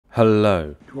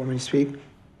Hello. You want me to speak?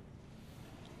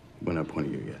 We're not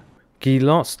pointing you yet.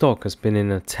 Gilat stock has been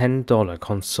in a $10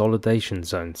 consolidation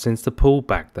zone since the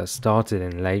pullback that started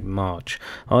in late March.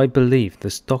 I believe the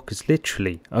stock is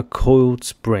literally a coiled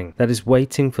spring that is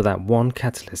waiting for that one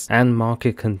catalyst and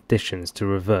market conditions to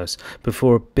reverse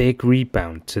before a big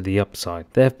rebound to the upside.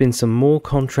 There have been some more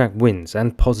contract wins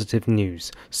and positive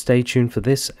news. Stay tuned for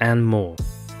this and more.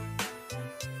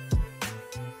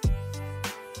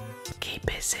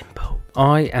 Keep it simple.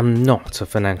 I am not a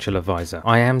financial advisor.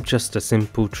 I am just a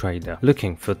simple trader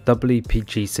looking for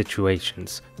WPG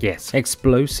situations. Yes,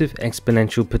 explosive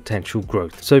exponential potential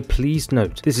growth. So please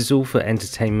note, this is all for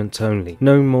entertainment only.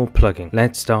 No more plugging.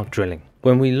 Let's start drilling.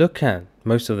 When we look at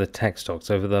most of the tech stocks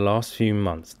over the last few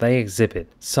months, they exhibit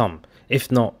some,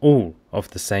 if not all, of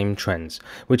the same trends,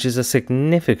 which is a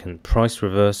significant price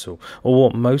reversal, or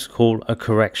what most call a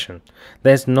correction.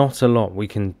 There's not a lot we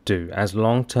can do as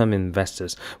long-term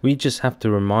investors. We just have to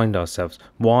remind ourselves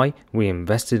why we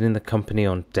invested in the company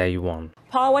on day one.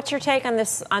 Paul, what's your take on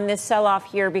this sell-off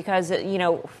here? Because,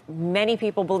 many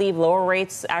people believe lower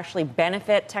rates actually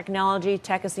benefit technology.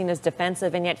 Tech is seen as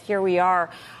defensive, and yet here we are,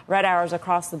 red hours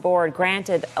across the board.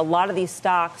 Granted, a lot of these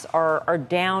stocks are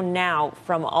down now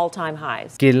from all-time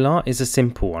highs. Gilat is a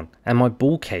simple one, and my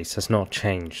bull case has not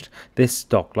changed. This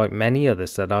stock, like many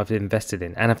others that I've invested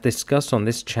in and have discussed on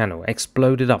this channel,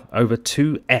 exploded up over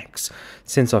 2x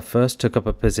since I first took up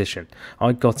a position.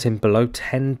 I got in below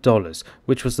 $10,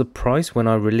 which was the price when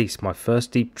I released my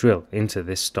first deep drill into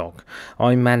this stock.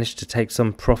 I managed to take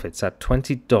some profits at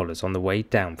 $20 on the way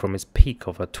down from its peak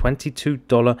of a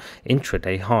 $22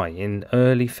 intraday high in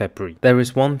early February. There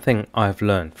is one thing I've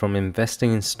learned from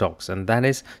investing in stocks, and that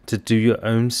is to do your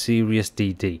own serious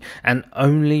DD and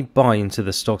only buy into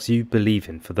the stocks you believe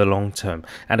in for the long term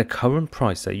at a current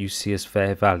price that you see as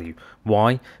fair value.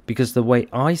 Why? Because the way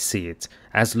I see it,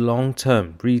 as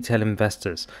long-term retail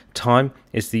investors, time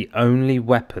is the only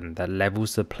weapon that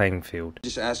levels the playing field.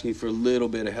 Just asking for a little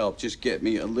bit of help. Just get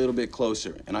me a little bit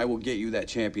closer, and I will get you that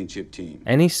championship team.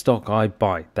 Any stock I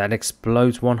buy that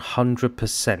explodes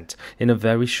 100% in a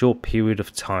very short period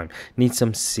of time needs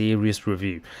some serious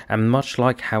review. And much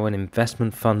like how an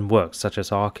investment fund works, such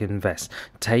as ARK Invest,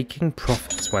 taking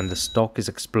profits when the stock is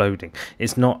exploding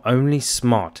is not only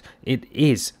smart, it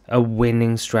is a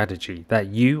winning strategy that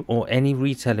you or any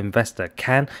retail investor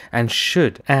can and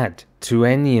should add to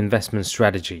any investment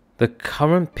strategy. The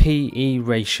current PE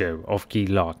ratio of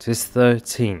Gilat is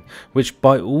 13, which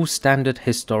by all standard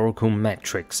historical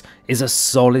metrics is a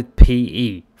solid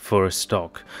PE for a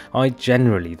stock. I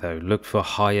generally though look for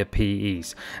higher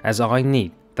PEs as I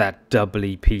need that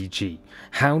WPG.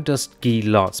 How does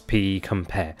Gilat's PE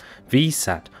compare?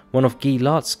 VSAT, one of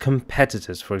Gilat's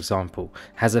competitors for example,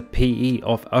 has a PE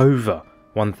of over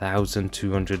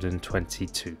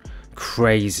 1,222.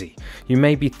 Crazy. You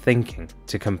may be thinking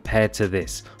to compare to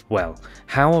this. Well,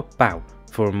 how about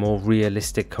for a more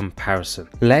realistic comparison?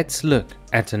 Let's look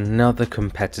at another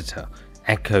competitor,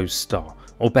 EchoStar,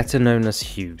 or better known as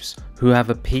Hughes, who have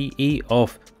a PE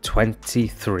of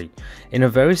 23. In a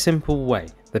very simple way,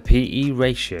 the PE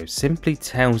ratio simply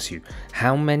tells you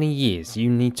how many years you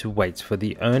need to wait for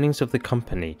the earnings of the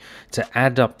company to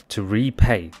add up to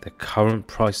repay the current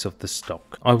price of the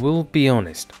stock. I will be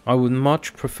honest, I would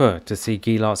much prefer to see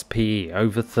Gilat's PE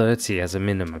over 30 as a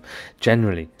minimum.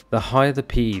 Generally, the higher the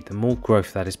PE, the more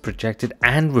growth that is projected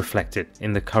and reflected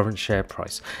in the current share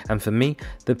price. And for me,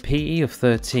 the PE of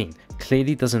 13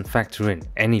 clearly doesn't factor in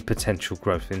any potential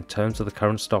growth in terms of the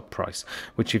current stock price,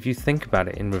 which if you think about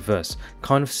it in reverse,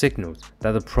 kind of signals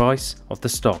that the price of the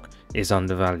stock is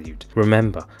undervalued.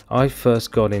 Remember, I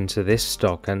first got into this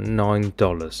stock at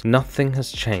 $9. Nothing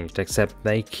has changed except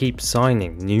they keep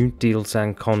signing new deals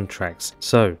and contracts.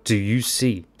 So, do you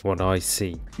see what I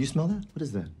see? You smell that? What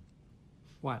is that?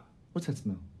 What? What's that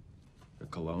smell? The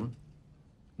cologne?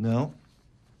 No.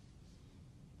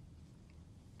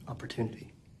 Opportunity.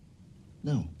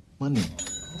 No. Money.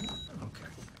 Okay.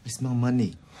 I smell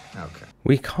money. Okay.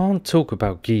 We can't talk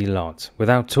about Gilat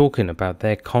without talking about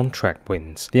their contract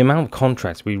wins. The amount of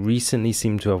contracts we recently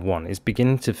seem to have won is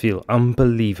beginning to feel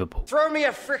unbelievable. Throw me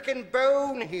a frickin'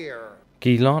 bone here.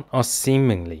 Gilat are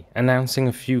seemingly announcing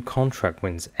a few contract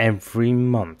wins every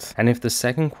month, and if the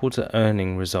second quarter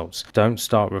earning results don't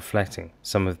start reflecting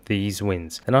some of these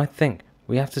wins, then I think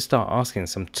we have to start asking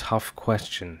some tough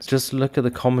questions. Just look at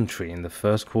the commentary in the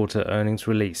first quarter earnings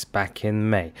release back in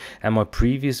May and my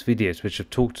previous videos which have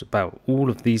talked about all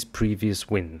of these previous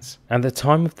wins. At the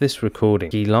time of this recording,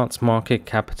 Gilat's market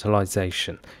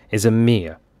capitalization is a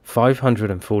mere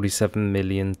 $547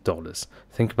 million.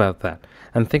 Think about that,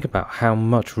 and think about how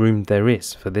much room there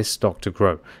is for this stock to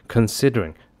grow,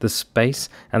 considering the space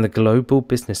and the global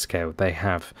business scale they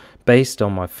have. Based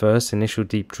on my first initial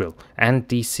deep drill and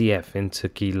DCF into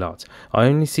Gilat, I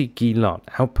only see Gilat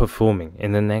outperforming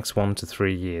in the next 1 to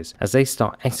 3 years as they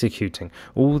start executing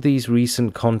all these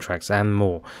recent contracts and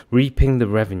more, reaping the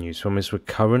revenues from its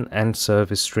recurrent and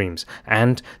service streams,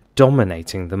 and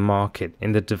dominating the market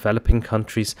in the developing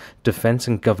countries' defense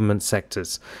and government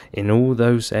sectors. In all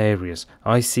those areas,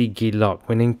 I see Gilat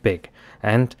winning big,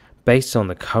 and based on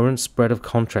the current spread of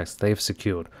contracts they have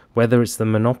secured, whether it's the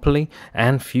monopoly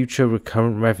and future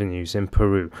recurrent revenues in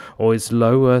Peru, or its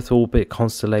low Earth orbit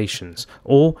constellations,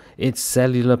 or its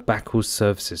cellular backhaul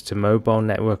services to mobile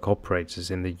network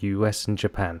operators in the US and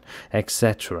Japan,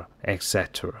 etc.,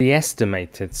 etc. The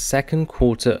estimated second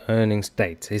quarter earnings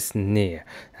date is near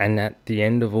and at the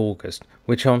end of August,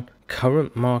 which on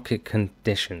current market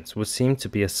conditions would seem to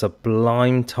be a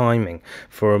sublime timing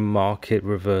for a market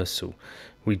reversal.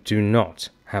 We do not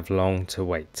have long to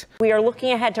wait. We are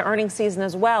looking ahead to earnings season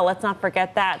as well. Let's not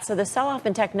forget that. So the sell-off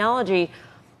in technology,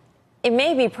 it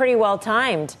may be pretty well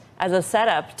timed as a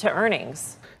setup to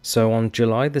earnings. So on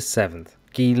July the 7th,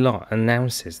 Gilat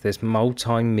announces this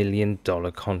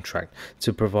multi-million-dollar contract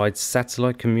to provide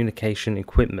satellite communication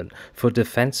equipment for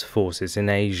defense forces in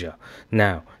Asia.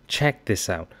 Now, check this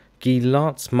out.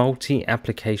 Gilat's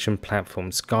multi-application platform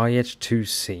SkyEdge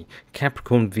 2C,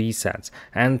 Capricorn VSATs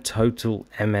and Total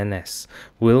MNS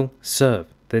will serve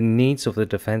the needs of the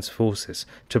defense forces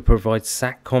to provide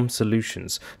SATCOM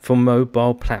solutions for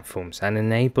mobile platforms and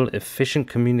enable efficient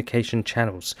communication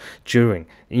channels during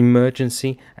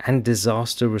emergency and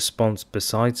disaster response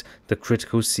besides the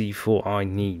critical C4I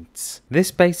needs.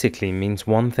 This basically means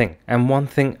one thing and one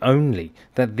thing only,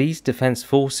 that these defense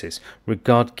forces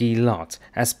regard Gilat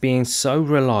as being so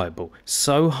reliable,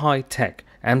 so high-tech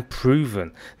and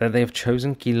proven that they have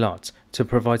chosen Gilat to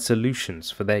provide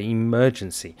solutions for their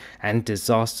emergency and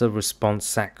disaster response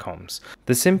SATCOMs.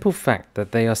 The simple fact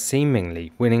that they are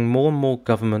seemingly winning more and more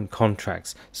government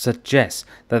contracts suggests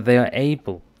that they are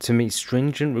able to meet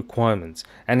stringent requirements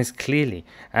and is clearly,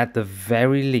 at the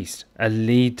very least, a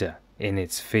leader in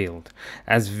its field.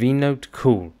 As Vino,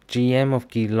 GM of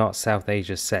Gilat South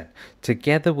Asia said,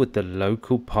 together with the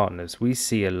local partners we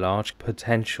see a large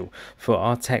potential for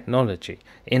our technology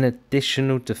in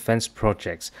additional defense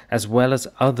projects as well as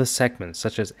other segments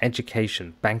such as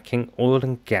education, banking, oil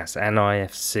and gas and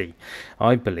IFC.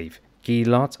 I believe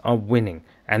Gilat are winning,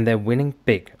 and they're winning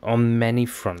big on many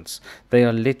fronts. They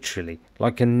are literally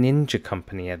like a ninja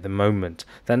company at the moment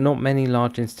that not many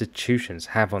large institutions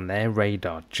have on their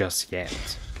radar just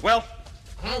yet. Well,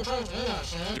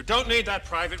 you don't need that,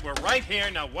 Private. We're right here.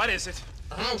 Now, what is it?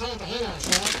 Now,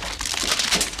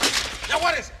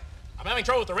 what is it? I'm having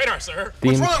trouble with the radar, sir. The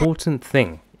important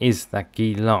thing is that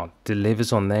Gilat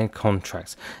delivers on their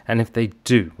contracts, and if they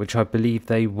do, which I believe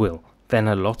they will, then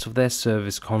a lot of their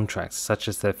service contracts, such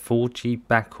as their 4G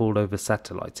backhaul over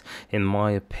satellite, in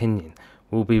my opinion,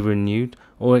 will be renewed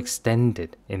or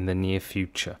extended in the near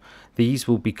future. These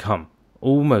will become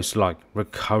almost like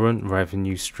recurrent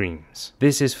revenue streams.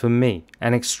 This is for me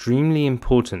an extremely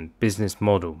important business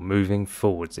model moving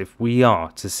forwards if we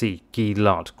are to see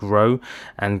Gilat grow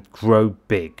and grow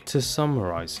big. To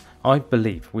summarize, I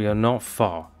believe we are not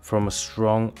far from a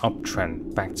strong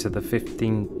uptrend back to the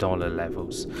 $15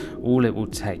 levels. All it will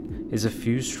take is a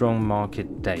few strong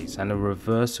market days and a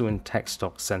reversal in tech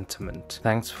stock sentiment.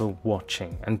 Thanks for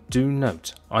watching, and do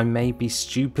note I may be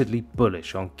stupidly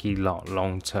bullish on Gilat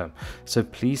long term, so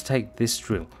please take this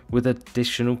drill with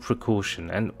additional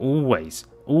precaution and always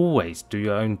do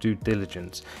your own due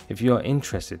diligence. If you are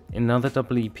interested in other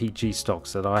EPG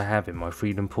stocks that I have in my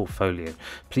Freedom portfolio,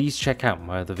 please check out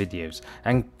my other videos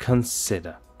and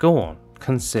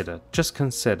just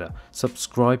consider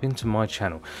subscribing to my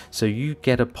channel so you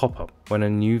get a pop-up when a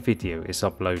new video is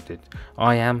uploaded.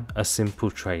 I am a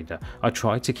simple trader. I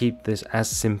try to keep this as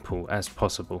simple as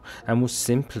possible and will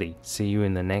simply see you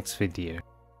in the next video.